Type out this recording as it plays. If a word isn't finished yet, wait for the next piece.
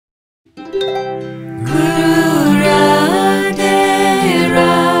Guru Radhe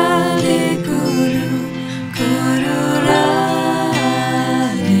Radhe Guru, Guru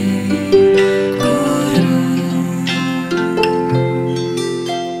Radhe Guru.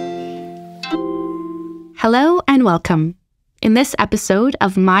 Hello and welcome. In this episode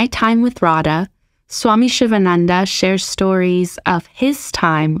of My Time with Radha, Swami Sivananda shares stories of his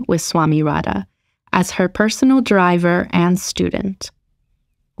time with Swami Radha as her personal driver and student.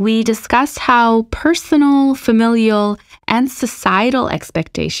 We discuss how personal, familial, and societal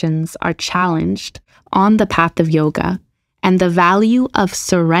expectations are challenged on the path of yoga and the value of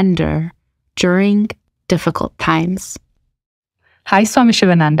surrender during difficult times. Hi, Swami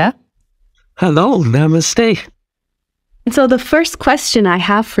Sivananda. Hello, namaste. So the first question I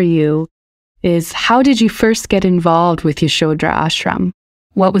have for you is, how did you first get involved with Yasodhara Ashram?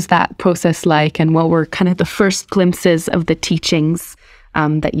 What was that process like, and what were kind of the first glimpses of the teachings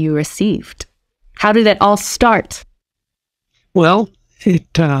that you received? How did it all start? Well, it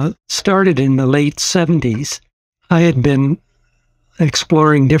started in the late 70s. I had been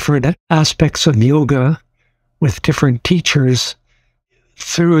exploring different aspects of yoga with different teachers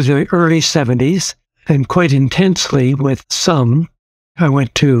through the early 70s, and quite intensely with some. I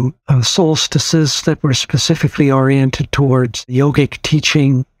went to solstices that were specifically oriented towards yogic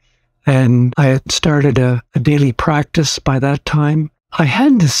teaching, and I had started a daily practice by that time. I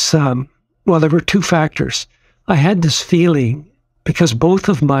had this, there were two factors. I had this feeling, because both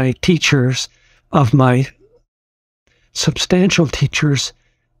of my teachers, of my substantial teachers,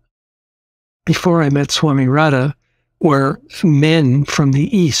 before I met Swami Radha, were men from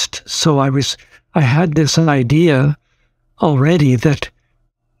the East. So I had this idea already that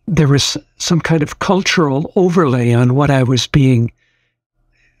there was some kind of cultural overlay on what I was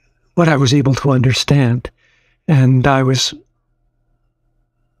able to understand. And I was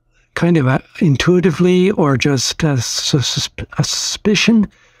kind of intuitively, or just a suspicion,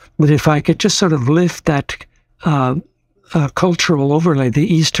 that if I could just sort of lift that cultural overlay,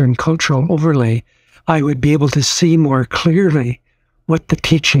 the Eastern cultural overlay, I would be able to see more clearly what the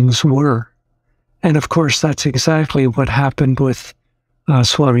teachings were. And of course, that's exactly what happened with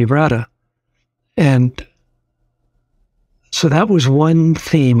Swami Radha. And so that was one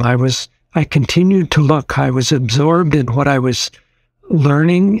theme. I continued to look. I was absorbed in what I was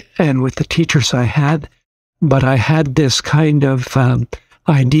learning and with the teachers I had, but I had this kind of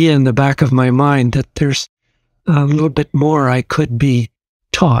idea in the back of my mind that there's a little bit more I could be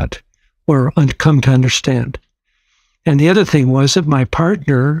taught or come to understand. And the other thing was that my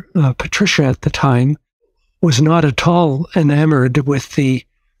partner, Patricia at the time, was not at all enamored with the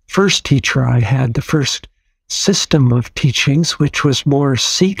first teacher I had, the first system of teachings, which was more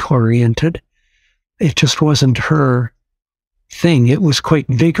Sikh-oriented. It just wasn't her thing. It was quite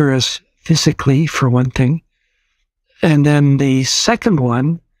vigorous physically, for one thing. And then the second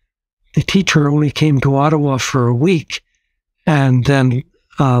one, the teacher only came to Ottawa for a week and then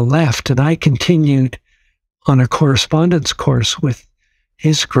left, and I continued on a correspondence course with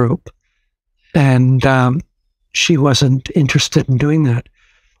his group, and she wasn't interested in doing that.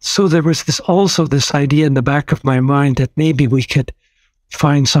 So there was this idea in the back of my mind that maybe we could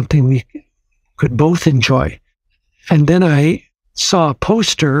find something we could both enjoy. And then I saw a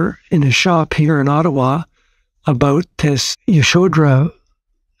poster in a shop here in Ottawa about this Yasodhara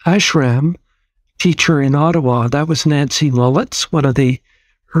Ashram teacher in Ottawa. That was Nancy Mullets, one of the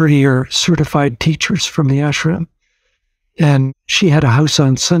earlier certified teachers from the ashram. And she had a house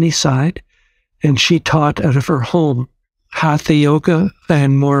on Sunnyside, and she taught out of her home Hatha yoga,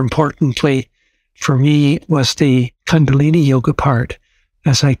 and more importantly for me was the Kundalini yoga part,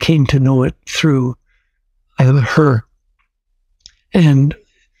 as I came to know it through her. And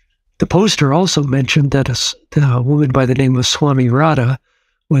the poster also mentioned that a woman by the name of Swami Radha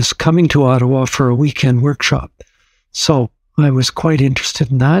was coming to Ottawa for a weekend workshop. So I was quite interested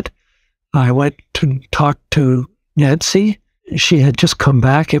in that. I went to talk to Nancy. She had just come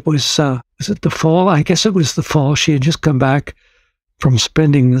back. It was it the fall? I guess it was the fall. She had just come back from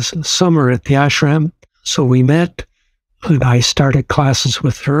spending the summer at the ashram. So we met, and I started classes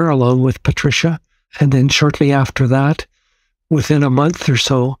with her along with Patricia. And then shortly after that, within a month or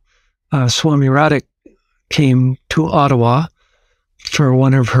so, Swami Radha came to Ottawa for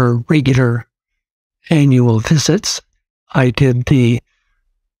one of her regular annual visits. I did the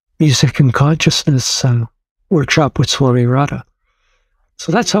Music and Consciousness workshop with Swami Radha.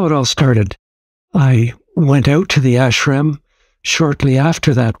 So that's how it all started. I went out to the ashram shortly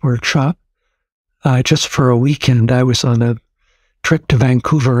after that workshop, just for a weekend. I was on a trip to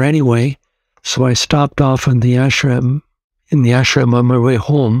Vancouver anyway, so I stopped off in the ashram on my way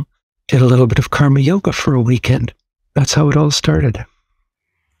home. did a little bit of karma yoga for a weekend. That's how it all started.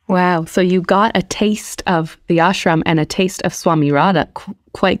 Wow. So you got a taste of the ashram and a taste of Swami Radha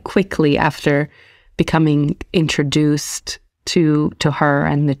quite quickly after becoming introduced to her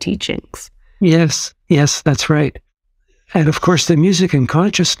and the teachings. Yes, that's right. And of course, the music and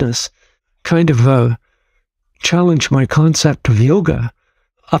consciousness kind of challenged my concept of yoga.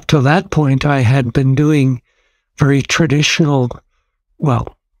 Up to that point, I had been doing very traditional, I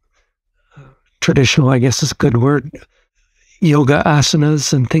guess is a good word, yoga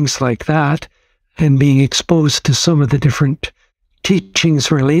asanas and things like that, and being exposed to some of the different teachings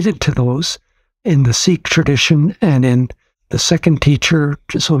related to those in the Sikh tradition and in the second teacher,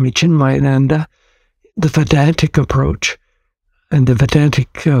 Swami Sivananda, the Vedantic approach and the Vedantic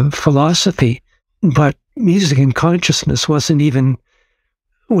philosophy. But music and consciousness wasn't even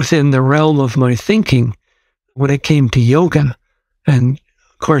within the realm of my thinking when it came to yoga. And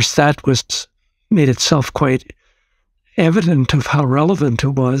of course, that made itself quite evident of how relevant it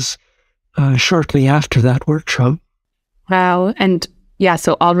was shortly after that workshop. Wow. And yeah,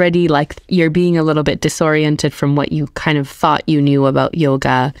 so already like you're being a little bit disoriented from what you kind of thought you knew about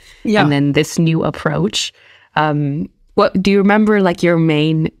yoga. Yeah. And then this new approach. What do you remember like your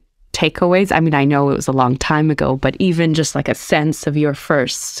main takeaways? I mean, I know it was a long time ago, but even just like a sense of your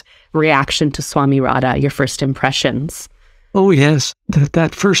first reaction to Swami Radha, your first impressions. Oh, yes.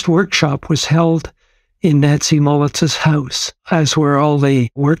 That first workshop was held in Nancy Mullitz's house, as were all the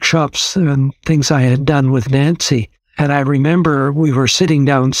workshops and things I had done with Nancy. And I remember we were sitting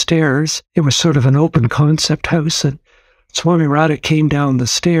downstairs. It was sort of an open concept house, and Swami Radha came down the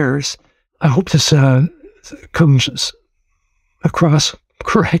stairs. I hope this comes across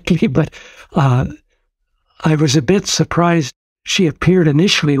correctly, but I was a bit surprised. She appeared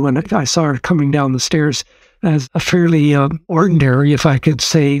initially when I saw her coming down the stairs as a fairly ordinary, if I could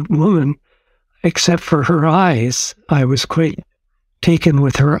say, woman, except for her eyes. I was quite taken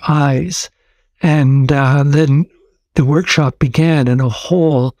with her eyes. And then the workshop began and a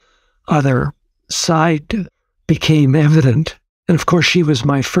whole other side became evident. And of course, she was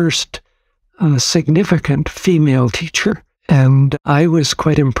my first significant female teacher, and I was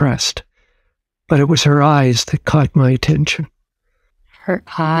quite impressed. But it was her eyes that caught my attention. Her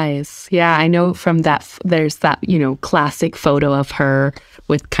eyes. Yeah, I know from that, there's that, classic photo of her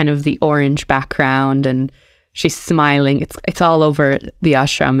with kind of the orange background and she's smiling. It's all over the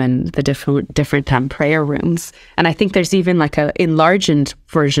ashram and the different prayer rooms. And I think there's even like a enlarged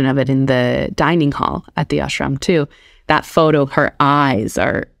version of it in the dining hall at the ashram too. That photo, her eyes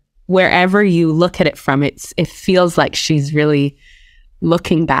are, wherever you look at it from, it feels like she's really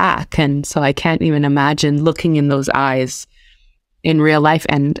looking back. And so I can't even imagine looking in those eyes in real life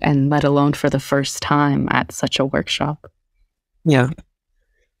and let alone for the first time at such a workshop. Yeah.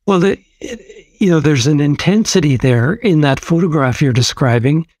 Well, there's an intensity there in that photograph you're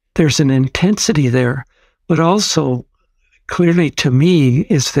describing. There's an intensity there, but also clearly to me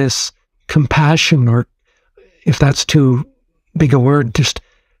is this compassion, or if that's too big a word, just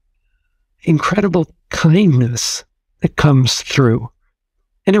incredible kindness that comes through.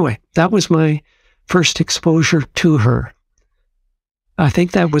 Anyway, that was my first exposure to her. I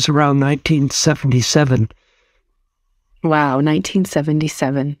think that was around 1977. Wow,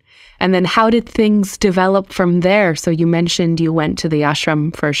 1977. And then how did things develop from there? So you mentioned you went to the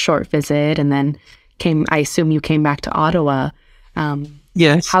ashram for a short visit and then I assume you came back to Ottawa.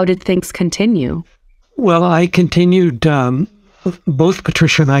 Yes. How did things continue? Well, I continued, both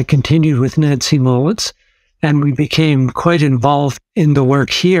Patricia and I continued with Nancy Mullitz, and we became quite involved in the work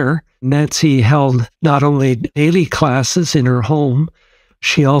here. Nancy held not only daily classes in her home,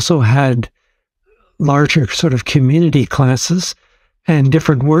 she also had larger sort of community classes and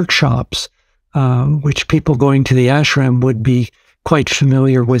different workshops, which people going to the ashram would be quite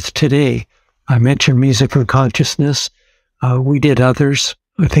familiar with today. I mentioned music and consciousness. We did others.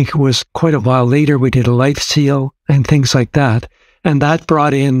 I think it was quite a while later, we did a life seal and things like that. And that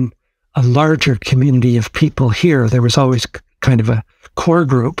brought in a larger community of people here. There was always kind of a core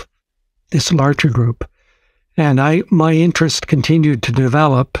group, this larger group. And my interest continued to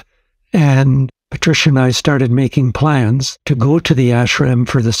develop, and Patricia and I started making plans to go to the ashram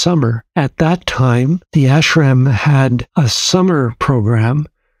for the summer. At that time, the ashram had a summer program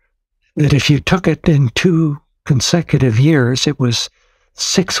that if you took it in 2 consecutive years, it was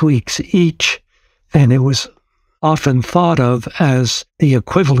 6 weeks each, and it was often thought of as the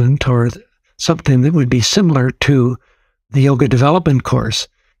equivalent or something that would be similar to the yoga development course,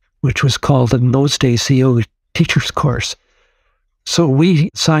 which was called in those days the yoga teacher's course. So we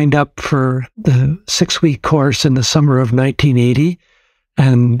signed up for the 6-week course in the summer of 1980,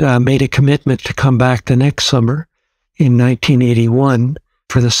 and made a commitment to come back the next summer in 1981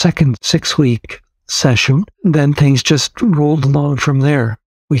 for the second 6-week session. Then things just rolled along from there.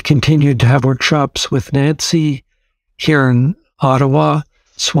 We continued to have workshops with Nancy here in Ottawa.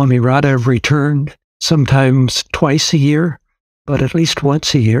 Swami Radha returned sometimes twice a year, but at least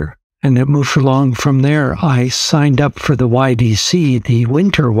once a year. And it moved along from there. I signed up for the YDC, the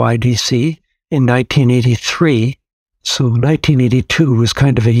winter YDC, in 1983. So 1982 was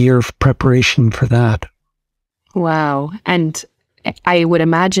kind of a year of preparation for that. Wow. And I would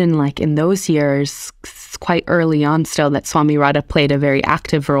imagine, like, in those years, quite early on still, that Swami Radha played a very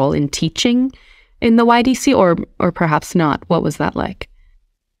active role in teaching in the YDC, or perhaps not. What was that like?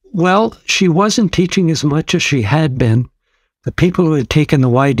 Well, she wasn't teaching as much as she had been. The people who had taken the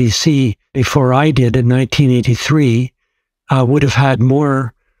YDC before I did in 1983 would have had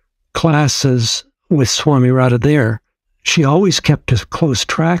more classes with Swami Radha there. She always kept a close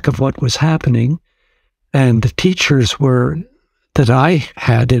track of what was happening, and the teachers that I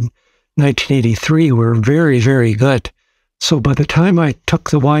had in 1983 were very, very good. So by the time I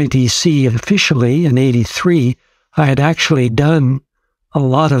took the YDC officially in 83, I had actually done a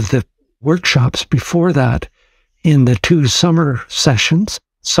lot of the workshops before that in the 2 summer sessions,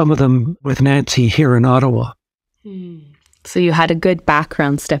 some of them with Nancy here in Ottawa. So you had a good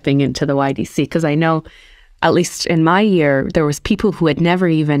background stepping into the YDC, because I know, at least in my year, there was people who had never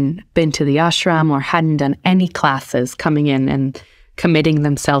even been to the ashram or hadn't done any classes coming in and committing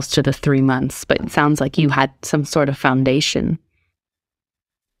themselves to the 3 months. But it sounds like you had some sort of foundation.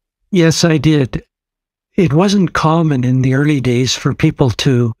 Yes, I did. It wasn't common in the early days for people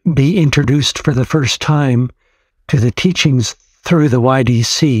to be introduced for the first time to the teachings through the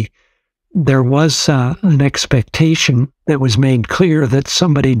YDC. There was an expectation that was made clear that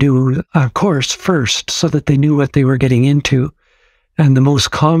somebody do a course first so that they knew what they were getting into. And the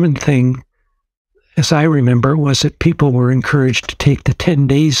most common thing, as I remember, was that people were encouraged to take the 10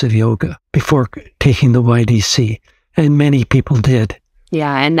 days of yoga before taking the YDC. And many people did.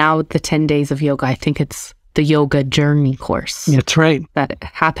 Yeah, and now the 10 days of yoga, I think it's the yoga journey course. That's right. That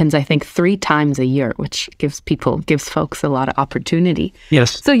happens, I think, 3 times a year, which gives folks a lot of opportunity.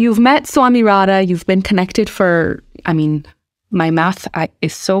 Yes. So you've met Swami Radha, you've been connected for, I mean, my math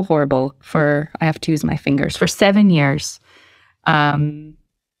is so horrible I have to use my fingers, for 7 years. Is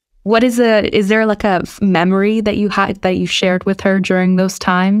there like a memory that you had, that you shared with her during those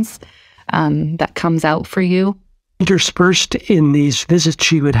times, that comes out for you? Interspersed in these visits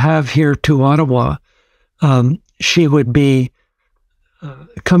she would have here to Ottawa, she would be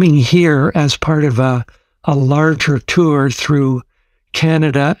coming here as part of a larger tour through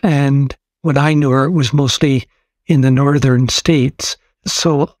Canada, and when I knew her, it was mostly in the northern states.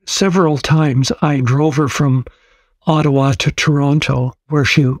 So several times I drove her from Ottawa to Toronto, where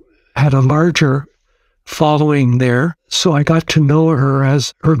she had a larger following there. So I got to know her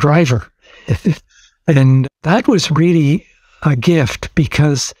as her driver. And that was really a gift,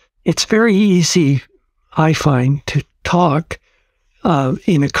 because it's very easy, I find, to talk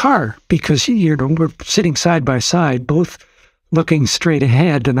in a car, because we're sitting side by side, both looking straight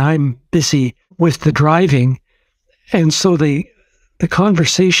ahead, and I'm busy with the driving. And so the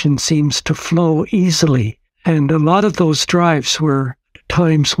conversation seems to flow easily. And a lot of those drives were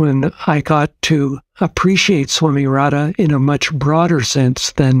times when I got to appreciate Swami Radha in a much broader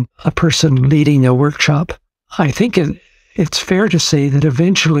sense than a person leading a workshop. I think it's fair to say that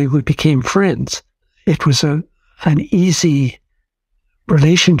eventually we became friends. It was an easy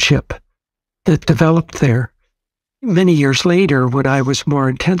relationship that developed there. Many years later, when I was more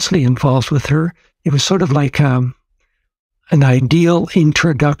intensely involved with her, it was sort of like an ideal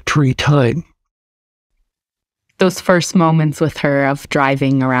introductory time. Those first moments with her of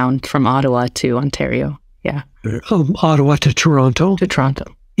driving around from Ottawa to Ontario. Yeah. Ottawa to Toronto. To Toronto.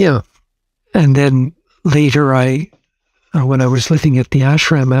 Yeah. And then later, when I was living at the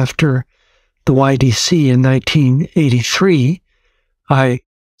ashram after the YDC in 1983, I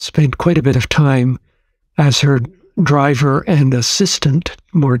spent quite a bit of time as her driver and assistant,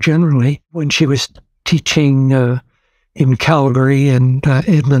 more generally, when she was teaching in Calgary and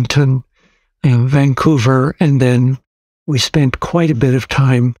Edmonton, Vancouver, and then we spent quite a bit of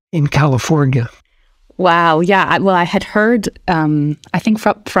time in California. Wow. Yeah. Well, I had heard, I think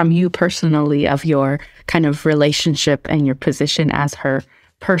from you personally, of your kind of relationship and your position as her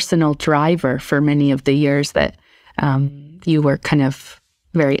personal driver for many of the years that you were kind of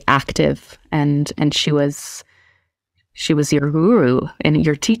very active, and she was your guru and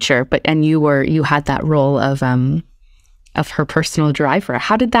your teacher, and you had that role of her personal driver.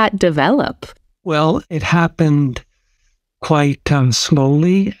 How did that develop? Well, it happened quite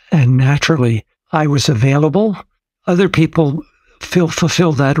slowly and naturally. I was available. Other people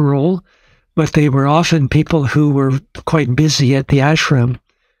fulfilled that role, but they were often people who were quite busy at the ashram.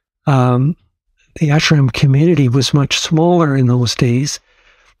 The ashram community was much smaller in those days,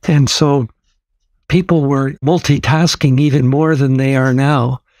 and so people were multitasking even more than they are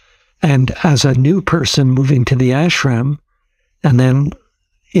now. And as a new person moving to the ashram, and then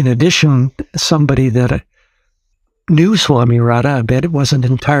in addition, somebody that knew Swami Radha a bit, it wasn't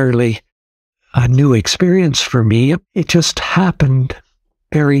entirely a new experience for me. It just happened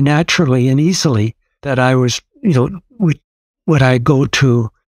very naturally and easily that I was, would I go to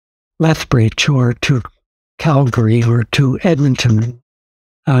Lethbridge or to Calgary or to Edmonton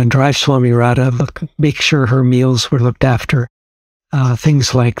and drive Swami Radha, make sure her meals were looked after,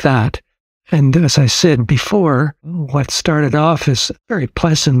 things like that. And as I said before, what started off as very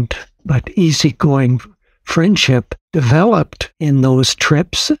pleasant but easygoing friendship developed in those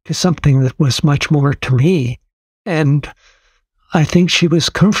trips to something that was much more to me. And I think she was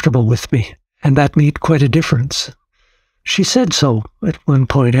comfortable with me, and that made quite a difference. She said so at one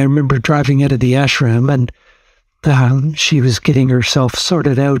point. I remember driving out of the ashram, and she was getting herself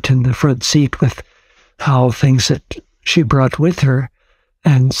sorted out in the front seat with how things that she brought with her,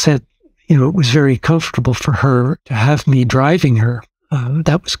 and said, it was very comfortable for her to have me driving her.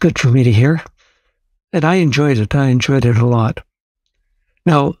 That was good for me to hear. And I enjoyed it. I enjoyed it a lot.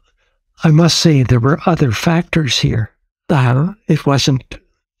 Now, I must say there were other factors here. It wasn't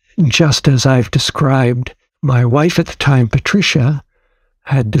just as I've described. My wife at the time, Patricia,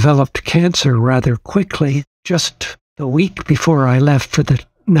 had developed cancer rather quickly. Just the week before I left for the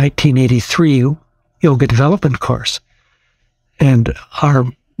 1983 yoga development course. And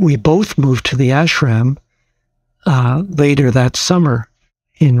we both moved to the ashram later that summer.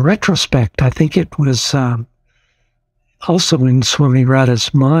 In retrospect, I think it was also in Swami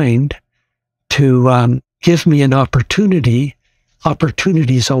Radha's mind to give me an opportunities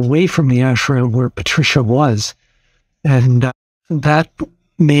away from the ashram where Patricia was. And that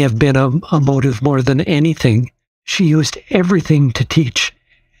may have been a motive more than anything. She used everything to teach.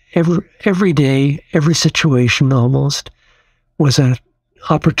 Every day, every situation almost was an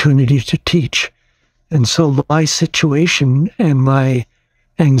opportunity to teach. And so my situation and my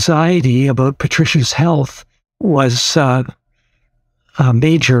anxiety about Patricia's health was a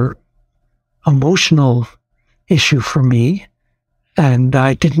major emotional issue for me, and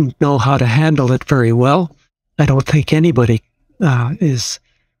I didn't know how to handle it very well. I don't think anybody is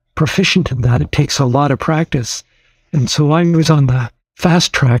proficient in that. It takes a lot of practice. And so I was on the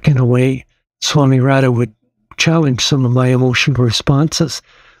fast track in a way. Swami Radha would challenge some of my emotional responses.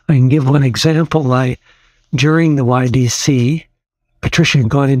 I can give one example. During the YDC, Patricia had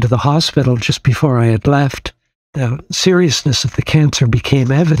gone into the hospital just before I had left. The seriousness of the cancer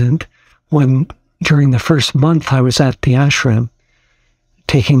became evident when, during the first month, I was at the ashram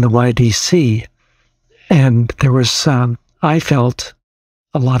taking the YDC. And there was, I felt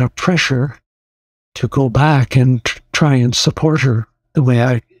a lot of pressure to go back and try and support her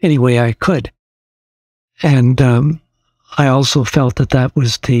any way I could. And I also felt that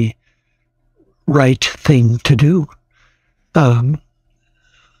was the right thing to do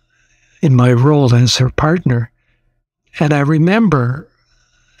in my role as her partner. And I remember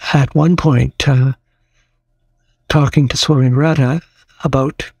at one point talking to Swami Radha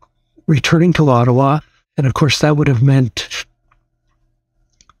about returning to Ottawa. And of course, that would have meant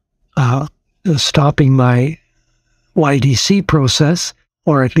stopping my YDC process,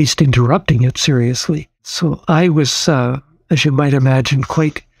 or at least interrupting it seriously. So I was, as you might imagine,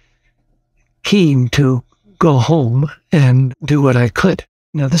 quite keen to go home and do what I could.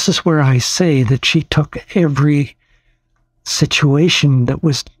 Now, this is where I say that she took every situation that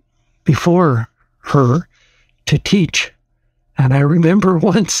was before her to teach. And I remember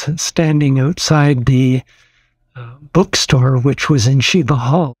once standing outside the bookstore, which was in Shiva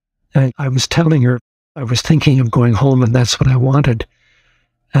Hall, and I was telling her I was thinking of going home and that's what I wanted.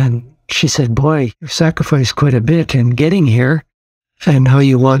 And she said, "Boy, you sacrificed quite a bit in getting here, and how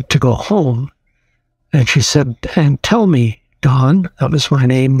you want to go home." And she said, "And tell me, Don," that was my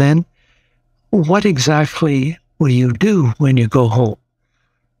name then, "what exactly will you do when you go home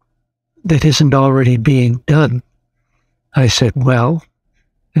that isn't already being done?" I said, "Well,"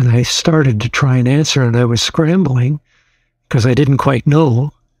 and I started to try and answer, and I was scrambling because I didn't quite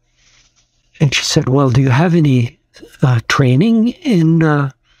know. And she said, "Well, do you have any training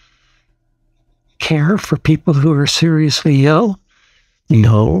in care for people who are seriously ill?"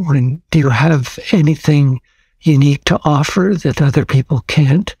 "No." "And do you have anything unique to offer that other people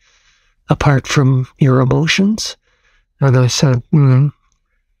can't, apart from your emotions?" And I said,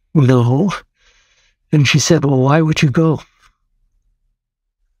 no. And she said, well, why would you go?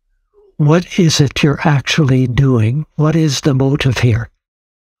 What is it you're actually doing? What is the motive here?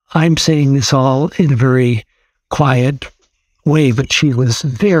 I'm saying this all in a very quiet way, but she was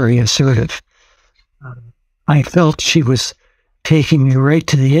very assertive. I felt she was taking me right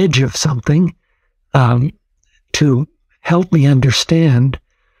to the edge of something to help me understand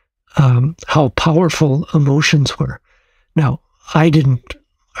how powerful emotions were. Now, I didn't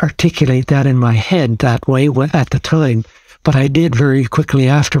articulate that in my head that way at the time, but I did very quickly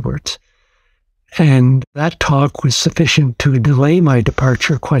afterwards. And that talk was sufficient to delay my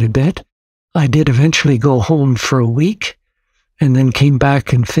departure quite a bit. I did eventually go home for a week and then came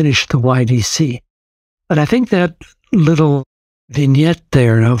back and finished the YDC. But I think that little vignette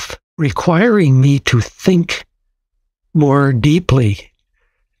there of requiring me to think more deeply,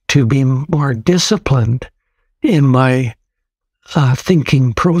 to be more disciplined in my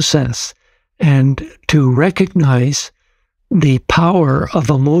thinking process, and to recognize the power of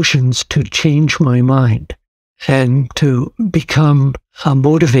emotions to change my mind and to become a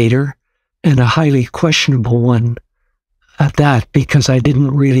motivator, and a highly questionable one at that, because I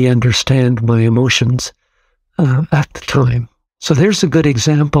didn't really understand my emotions at the time. So there's a good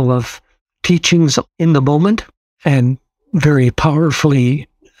example of teachings in the moment and very powerfully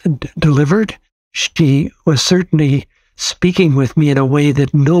delivered. She was certainly speaking with me in a way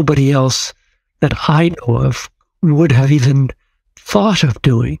that nobody else that I know of would have even thought of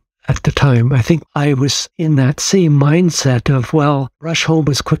doing at the time. I think I was in that same mindset of, well, rush home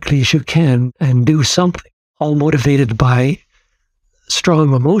as quickly as you can and do something, all motivated by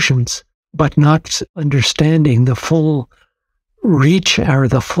strong emotions, but not understanding the full reach or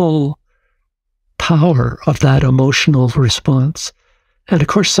the full power of that emotional response. And of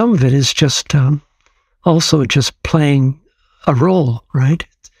course, some of it is just also just playing a role, right?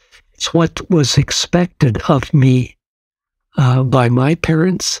 It's what was expected of me by my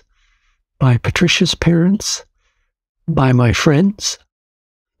parents, by Patricia's parents, by my friends.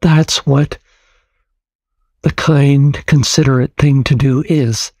 That's what the kind, considerate thing to do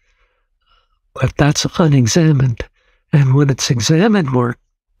is. But that's unexamined. And when it's examined more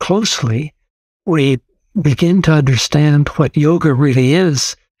closely, we begin to understand what yoga really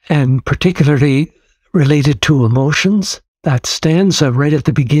is, and particularly related to emotions. That stanza right at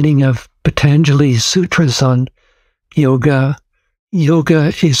the beginning of Patanjali's sutras on yoga.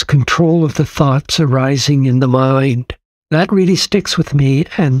 Yoga is control of the thoughts arising in the mind. That really sticks with me,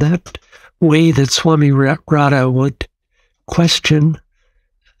 and that way that Swami Radha would question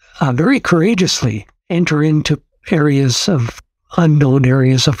very courageously, enter into unknown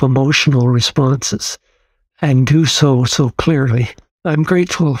areas of emotional responses, and do so clearly. I'm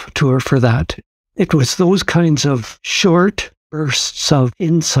grateful to her for that. It was those kinds of short bursts of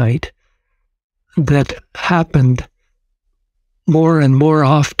insight that happened more and more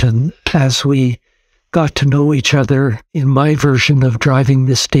often as we got to know each other in my version of driving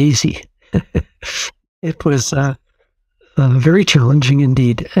Miss Daisy. It was very challenging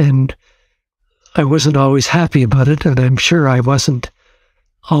indeed, and I wasn't always happy about it, and I'm sure I wasn't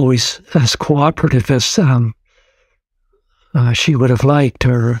always as cooperative as she would have liked,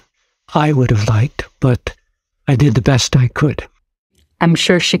 or I would have liked, but I did the best I could. I'm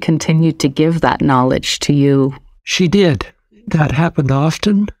sure she continued to give that knowledge to you. She did. That happened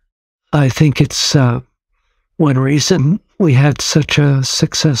often. I think it's one reason we had such a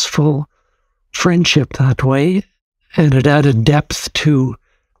successful friendship that way, and it added depth to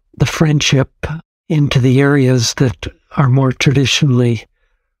the friendship into the areas that are more traditionally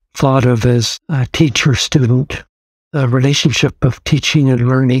thought of as a teacher-student, a relationship of teaching and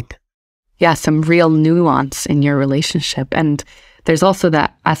learning. Yeah, some real nuance in your relationship. And there's also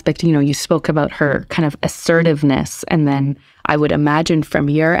that aspect, you spoke about her kind of assertiveness, and then I would imagine from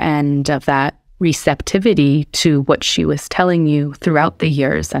your end of that receptivity to what she was telling you throughout the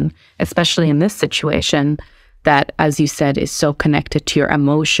years, and especially in this situation, that, as you said, is so connected to your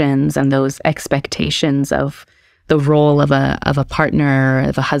emotions and those expectations of the role of a partner,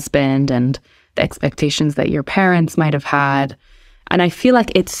 of a husband, and the expectations that your parents might have had. And I feel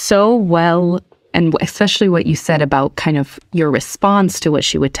like it's so well, and especially what you said about kind of your response to what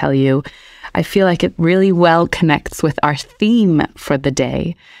she would tell you, I feel like it really well connects with our theme for the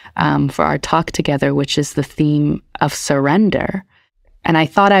day, for our talk together, which is the theme of surrender. And I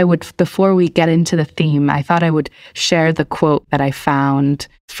thought I would, before we get into the theme, I thought I would share the quote that I found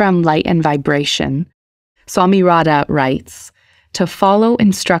from Light and Vibration. Swami Radha writes, "To follow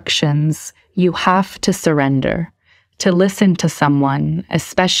instructions, you have to surrender. To listen to someone,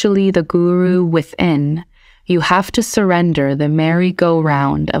 especially the guru within, You have to surrender the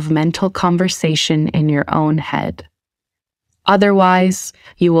merry-go-round of mental conversation in your own head. Otherwise,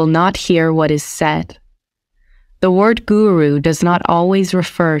 you will not hear what is said. The word guru does not always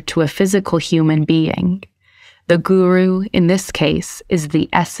refer to a physical human being. The guru, in this case, is the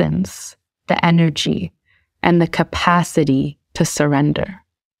essence, the energy, and the capacity to surrender.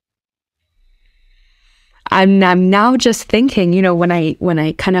 I'm now just thinking, when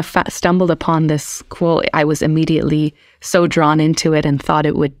I kind of stumbled upon this quote, I was immediately so drawn into it and thought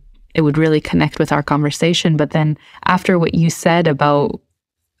it would really connect with our conversation. But then after what you said about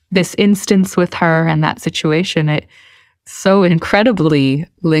this instance with her and that situation, it so incredibly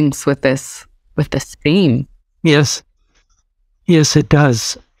links with this theme. Yes, it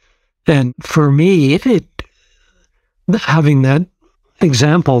does. And for me, having that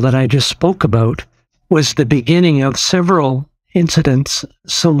example that I just spoke about was the beginning of several incidents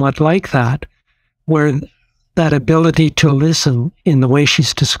somewhat like that, where that ability to listen in the way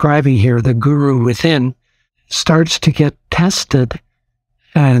she's describing here, the guru within, starts to get tested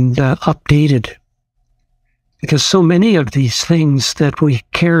and updated. Because so many of these things that we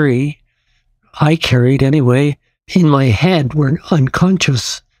carry, I carried anyway, in my head were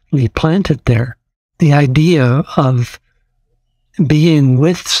unconsciously planted there. The idea of being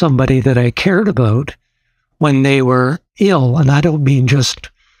with somebody that I cared about when they were ill, and I don't mean just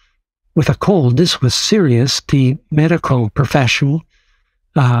with a cold, this was serious. The medical profession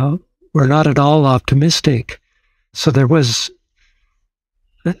were not at all optimistic. So there was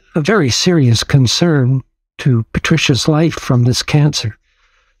a very serious concern to Patricia's life from this cancer.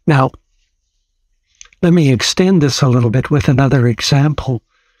 Now, let me extend this a little bit with another example.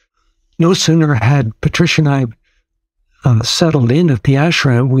 No sooner had Patricia and I settled in at the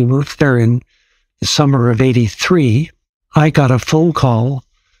ashram, we moved there in the summer of '83, I got a phone call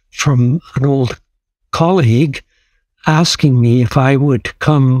from an old colleague asking me if I would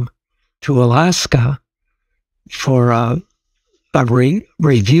come to Alaska for a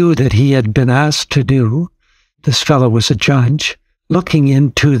review that he had been asked to do. This fellow was a judge, looking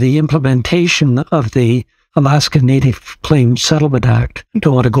into the implementation of the Alaska Native Claims Settlement Act. I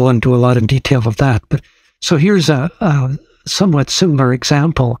don't want to go into a lot of detail of that, but so here's a somewhat similar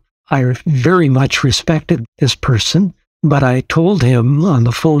example. I very much respected this person, but I told him on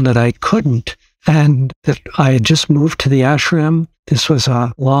the phone that I couldn't, and that I had just moved to the ashram. This was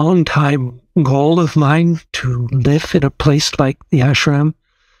a long time goal of mine to live in a place like the ashram.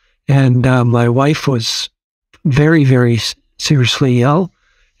 And my wife was very, very seriously ill,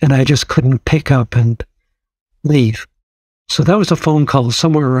 and I just couldn't pick up and leave. So that was a phone call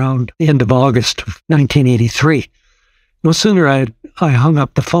somewhere around the end of August of 1983. No sooner I hung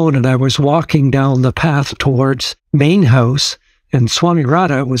up the phone and I was walking down the path towards Main House, and Swami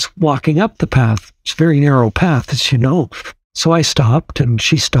Radha was walking up the path. It's a very narrow path, as you know. So I stopped and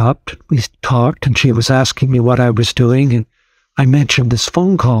she stopped. We talked and she was asking me what I was doing, and I mentioned this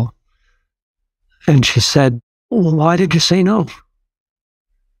phone call. And she said, "Well, why did you say no?"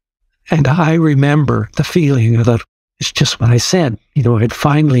 And I remember the feeling of that. It's just what I said. I had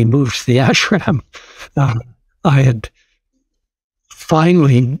finally moved to the ashram. I had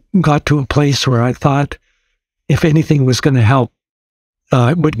finally got to a place where I thought if anything was going to help,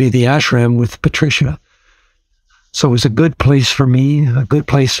 it would be the ashram with Patricia. So it was a good place for me, a good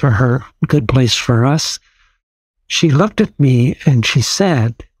place for her, a good place for us. She looked at me and she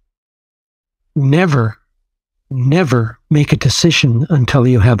said, never make a decision until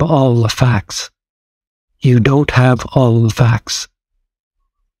you have all the facts. You don't have all the facts.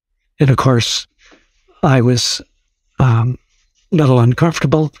 And of course, I was a little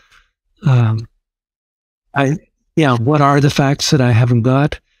uncomfortable. What are the facts that I haven't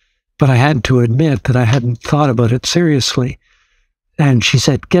got? But I had to admit that I hadn't thought about it seriously. And she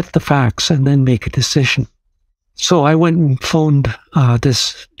said, get the facts and then make a decision. So I went and phoned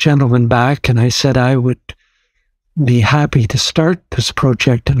this gentleman back, and I said I would be happy to start this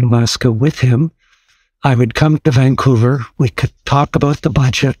project in Alaska with him. I would come to Vancouver. We could talk about the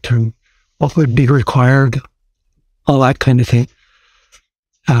budget and what would be required, all that kind of thing.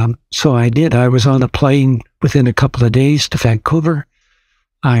 So I did. I was on a plane within a couple of days to Vancouver.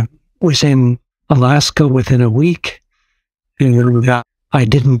 I was in Alaska within a week. And I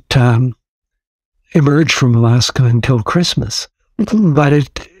didn't emerge from Alaska until Christmas. But it's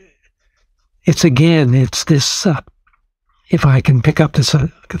this, if I can pick up this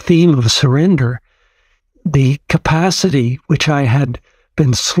theme of surrender, the capacity which I had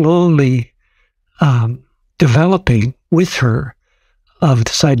been slowly developing with her of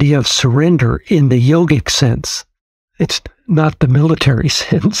this idea of surrender in the yogic sense. It's not the military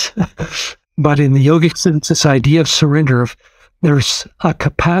sense. But in the yogic sense, this idea of surrender, there's a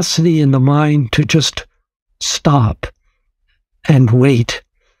capacity in the mind to just stop and wait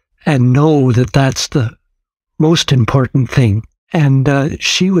and know that that's the most important thing. And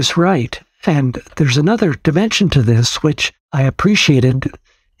she was right. And there's another dimension to this, which I appreciated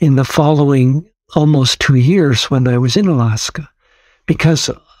in the following almost 2 years when I was in Alaska. Because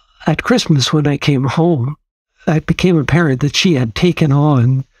at Christmas, when I came home, it became apparent that she had taken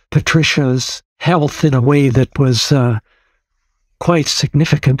on Patricia's health in a way that was quite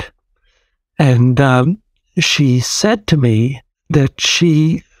significant. And she said to me that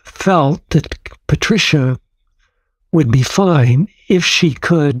she felt that Patricia would be fine if she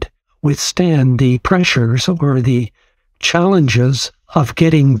could withstand the pressures or the challenges of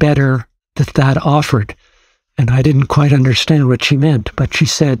getting better that offered. And I didn't quite understand what she meant, but she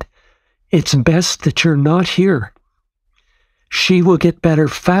said, it's best that you're not here. She will get better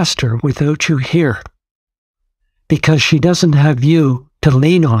faster without you here because she doesn't have you to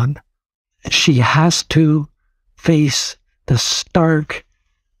lean on. She has to face the stark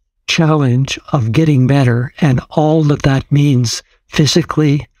challenge of getting better and all that means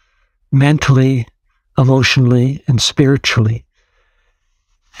physically, mentally, emotionally, and spiritually.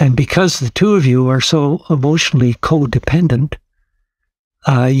 And because the two of you are so emotionally codependent,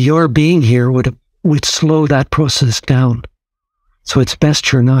 your being here would slow that process down. So it's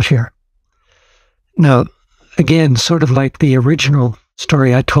best you're not here. Now, again, sort of like the original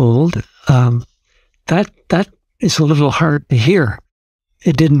story I told, that is a little hard to hear.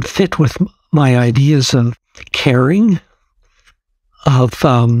 It didn't fit with my ideas of caring, of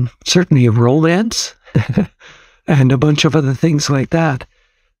certainly of romance, and a bunch of other things like that.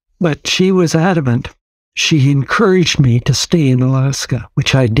 But she was adamant. She encouraged me to stay in Alaska,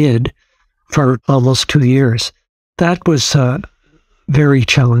 which I did for almost 2 years. That was very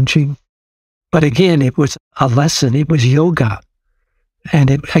challenging. But again, it was a lesson. It was yoga.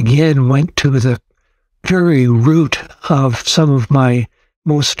 And it again went to the very root of some of my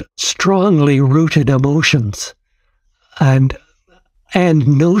most strongly rooted emotions and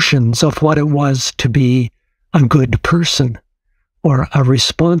notions of what it was to be a good person or a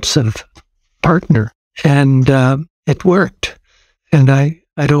responsive partner. And it worked. And I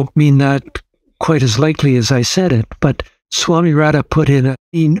don't mean that quite as lightly as I said it, but Swami Radha put in an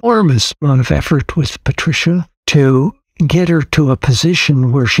enormous amount of effort with Patricia to get her to a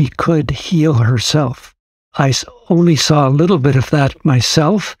position where she could heal herself. I only saw a little bit of that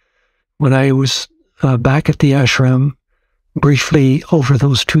myself when I was back at the ashram briefly over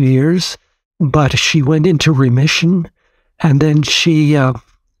those 2 years, but she went into remission and then she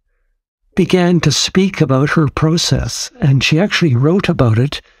began to speak about her process, and she actually wrote about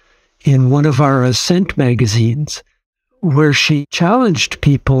it in one of our Ascent magazines, where she challenged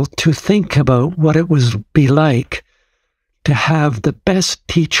people to think about what it would be like to have the best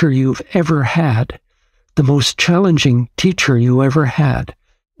teacher you've ever had, the most challenging teacher you ever had,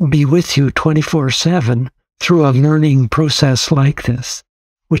 be with you 24/7 through a learning process like this,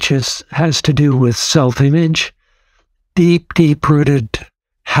 which has to do with self-image, deep-rooted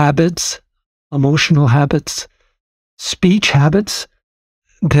habits, emotional habits, speech habits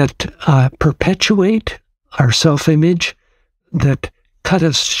that perpetuate our self-image, that cut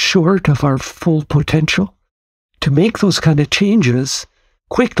us short of our full potential. To make those kind of changes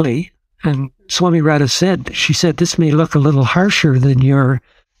quickly, and Swami Radha said, she said, this may look a little harsher than you're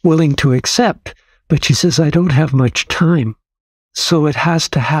willing to accept, but she says, I don't have much time, so it has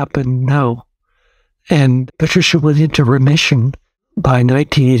to happen now. And Patricia went into remission by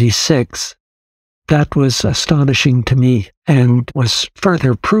 1986. That was astonishing to me and was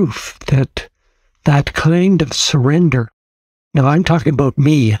further proof that that kind of surrender. Now, I'm talking about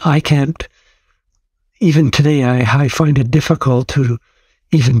me. I can't, even today, I find it difficult to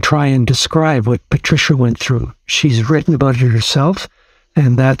even try and describe what Patricia went through. She's written about it herself,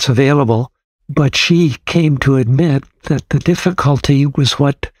 and that's available. But she came to admit that the difficulty was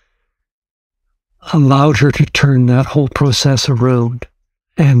what allowed her to turn that whole process around.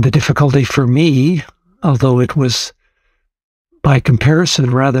 And the difficulty for me, although it was by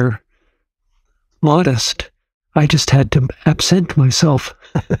comparison rather modest, I just had to absent myself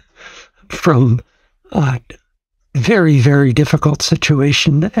from a very, very difficult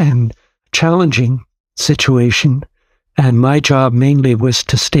situation and challenging situation. And my job mainly was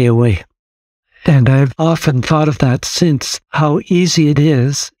to stay away. And I've often thought of that since, how easy it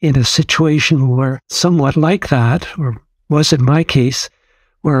is in a situation where somewhat like that, or was in my case,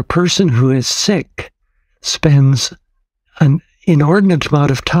 where a person who is sick spends an inordinate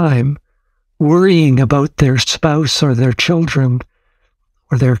amount of time worrying about their spouse or their children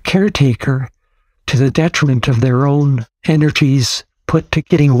or their caretaker to the detriment of their own energies put to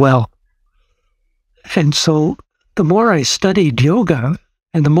getting well. And so the more I studied yoga,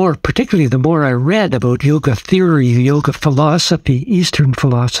 and particularly the more I read about yoga theory, yoga philosophy, Eastern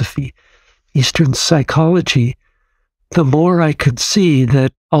psychology, the more I could see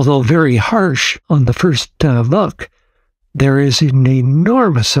that, although very harsh on the first look, there is an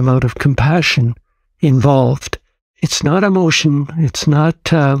enormous amount of compassion involved. It's not emotion. It's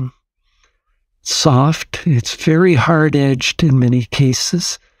not soft. It's very hard-edged in many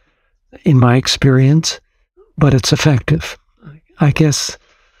cases, in my experience, but it's effective. I guess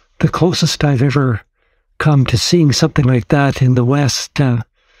the closest I've ever come to seeing something like that in the West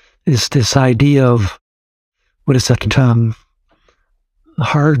is this idea of, what is that,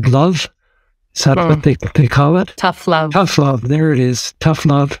 hard love? Is that what they call it? Tough love. Tough love. There it is. Tough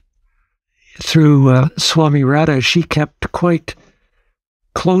love. Through Swami Radha, she kept quite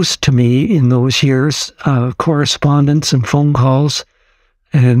close to me in those years, correspondence and phone calls.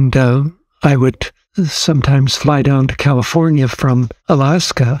 And I would sometimes fly down to California from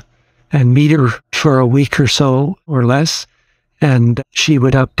Alaska and meet her for a week or so or less. And she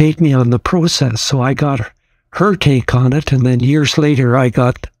would update me on the process. So I got her take on it. And then years later, I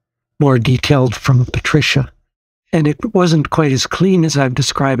got more detailed from Patricia. And it wasn't quite as clean as I'm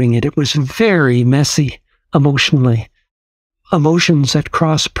describing it. It was very messy emotionally. Emotions at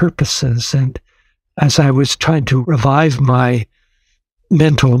cross purposes. And as I was trying to revive my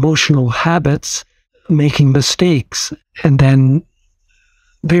mental, emotional habits, making mistakes, and then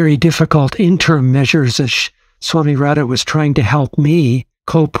very difficult interim measures as Swami Radha was trying to help me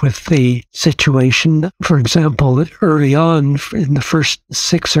cope with the situation. For example, early on, in the first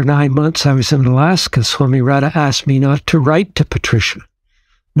 6 or 9 months I was in Alaska, Swami Radha asked me not to write to Patricia,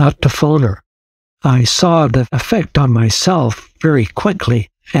 not to phone her. I saw the effect on myself very quickly,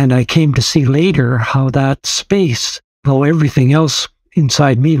 and I came to see later how that space, though everything else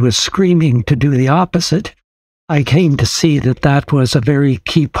inside me was screaming to do the opposite, I came to see that that was a very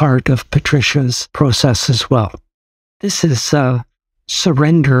key part of Patricia's process as well. This is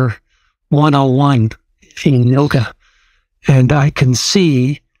surrender 101 in yoga, and I can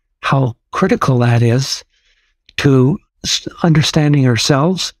see how critical that is to understanding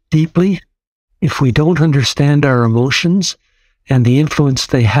ourselves deeply. If we don't understand our emotions and the influence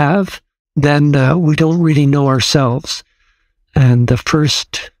they have, then we don't really know ourselves. And the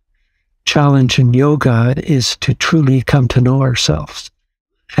first challenge in yoga is to truly come to know ourselves.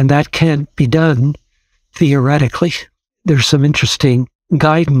 And that can't be done theoretically. There's some interesting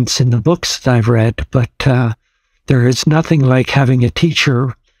guidance in the books that I've read, but there is nothing like having a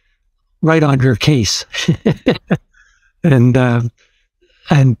teacher right on your case and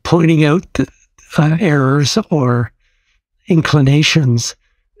pointing out the errors or inclinations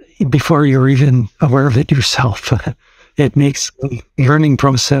before you're even aware of it yourself. It makes the learning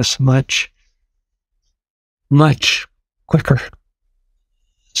process much, much quicker.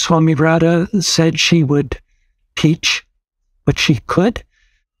 Swami Radha said she would teach what she could,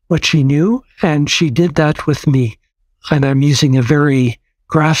 what she knew, and she did that with me. And I'm using a very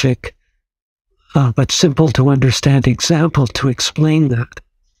graphic but simple to understand example to explain that.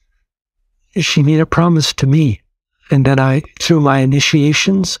 She made a promise to me, and then through my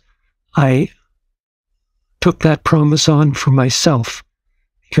initiations, I took that promise on for myself,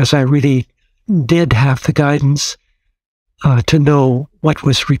 because I really did have the guidance to know what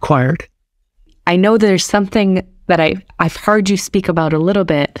was required. I know there's something that I've heard you speak about a little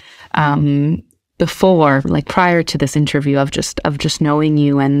bit before, like prior to this interview, of just knowing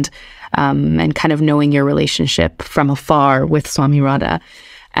you and kind of knowing your relationship from afar with Swami Radha,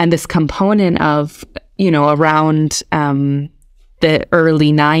 and this component of, around the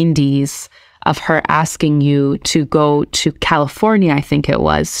early 90s, of her asking you to go to California, I think it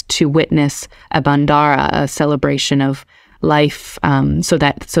was, to witness a bandara, a celebration of life, so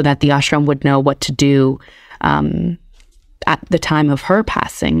that the ashram would know what to do at the time of her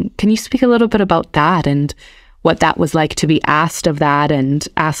passing. Can you speak a little bit about that and what that was like to be asked of that and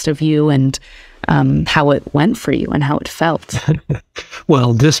asked of you, and how it went for you and how it felt?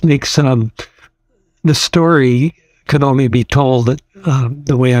 Well, this makes the story can only be told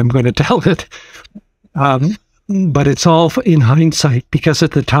the way I'm going to tell it. But it's all in hindsight, because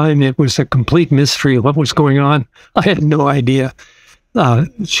at the time it was a complete mystery of what was going on. I had no idea.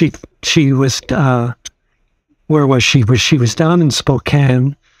 She was, where was she? She was down in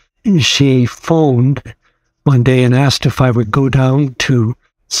Spokane. She phoned one day and asked if I would go down to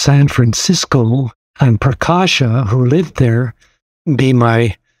San Francisco, and Prakasha, who lived there, be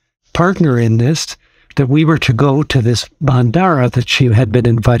my partner in this. that we were to go to this bandara that she had been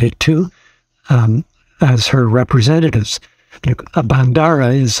invited to as her representatives. A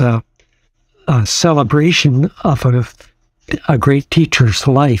bandara is a celebration of a great teacher's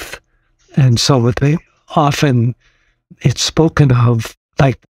life. And so it's spoken of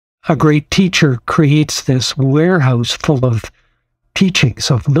like a great teacher creates this warehouse full of teachings,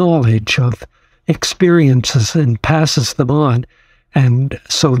 of knowledge, of experiences, and passes them on. And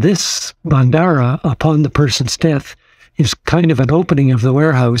so this bandara, upon the person's death, is kind of an opening of the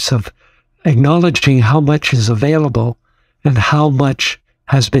warehouse of acknowledging how much is available and how much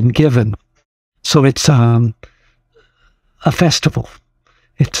has been given. So it's a festival.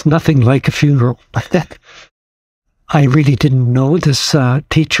 It's nothing like a funeral. I really didn't know this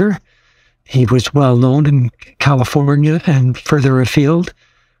teacher. He was well known in California and further afield.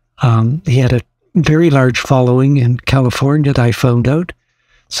 He had a very large following in California, I found out.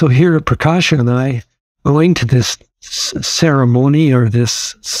 So here at Prakash and I, going to this ceremony or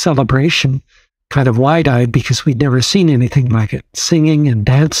this celebration, kind of wide-eyed because we'd never seen anything like it. Singing and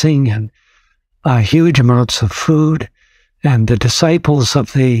dancing and huge amounts of food. And the disciples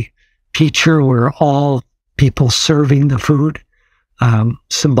of the teacher were all people serving the food.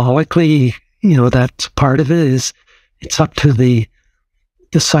 Symbolically, that's part of it is it's up to the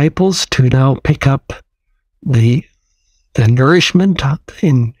disciples to now pick up the nourishment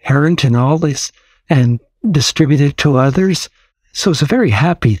inherent in all this and distribute it to others. So it's a very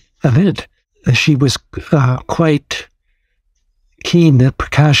happy event. She was quite keen that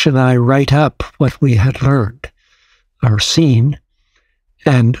Prakash and I write up what we had learned or seen,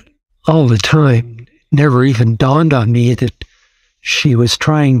 and all the time, never even dawned on me that she was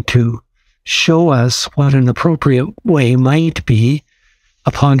trying to show us what an appropriate way might be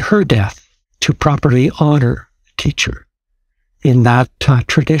upon her death to properly honor the teacher in that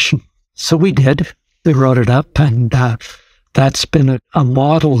tradition. So we did. We wrote it up, and that's been a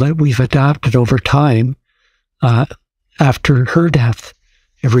model that we've adapted over time. After her death,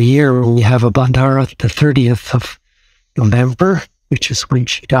 every year we have a bandara the 30th of November, which is when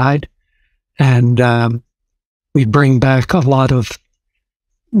she died, and we bring back a lot of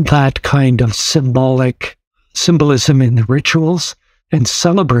that kind of symbolism in the rituals and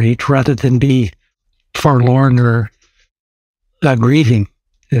celebrate rather than be forlorn or grieving.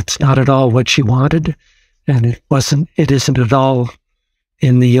 It's not at all what she wanted, and it isn't at all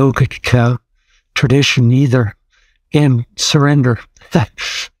in the yogic tradition either. Again, surrender.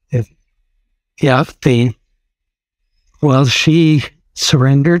 She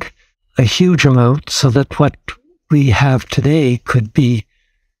surrendered a huge amount so that what we have today could be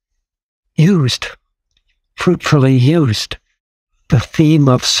used, fruitfully used. The theme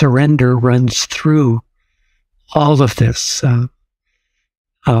of surrender runs through all of this,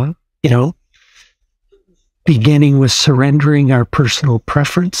 beginning with surrendering our personal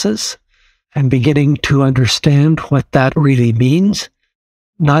preferences and beginning to understand what that really means,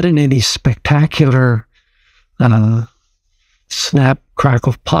 not in any spectacular snap,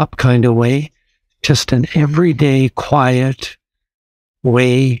 crackle, pop kind of way, just an everyday, quiet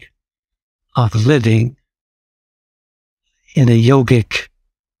way of living in a yogic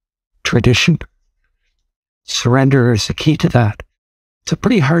tradition. Surrender is the key to that. It's a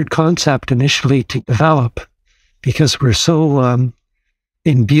pretty hard concept initially to develop because we're so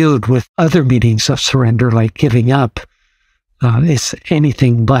imbued with other meanings of surrender, like giving up. It's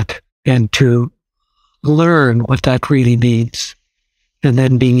anything but. And to learn what that really means, and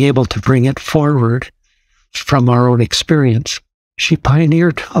then being able to bring it forward from our own experience. She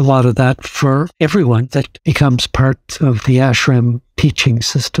pioneered a lot of that for everyone that becomes part of the ashram teaching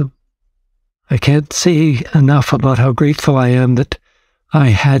system. I can't say enough about how grateful I am that I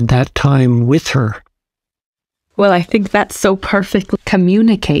had that time with her. Well, I think that so perfectly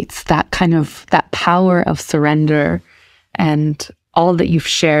communicates that power of surrender, and all that you've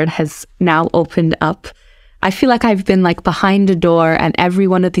shared has now opened up. I feel like I've been behind a door, and every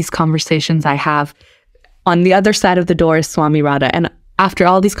one of these conversations I have, on the other side of the door is Swami Radha. And after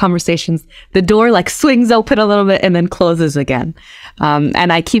all these conversations, the door swings open a little bit and then closes again.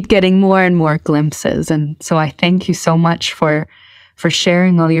 And I keep getting more and more glimpses. And so I thank you so much for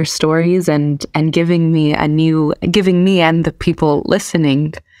sharing all your stories and giving me and the people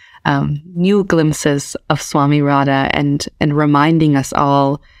listening new glimpses of Swami Radha and reminding us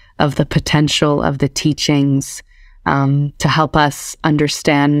all of the potential of the teachings to help us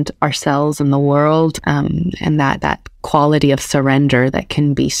understand ourselves and the world, and that quality of surrender that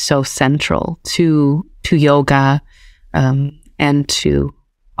can be so central to yoga and to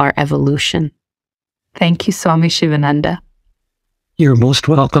our evolution. Thank you, Swami Sivananda. You're most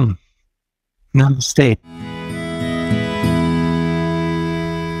welcome. Namaste.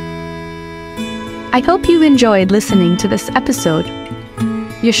 I hope you enjoyed listening to this episode.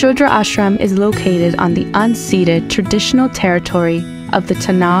 Yasodhara Ashram is located on the unceded traditional territory of the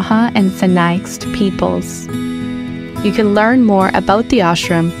Ktunaxa and Sinixt peoples. You can learn more about the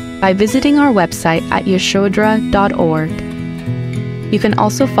ashram by visiting our website at yasodhara.org. You can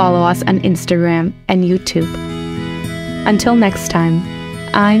also follow us on Instagram and YouTube. Until next time,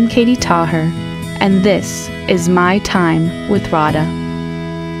 I'm Katie Taher, and this is My Time with Radha.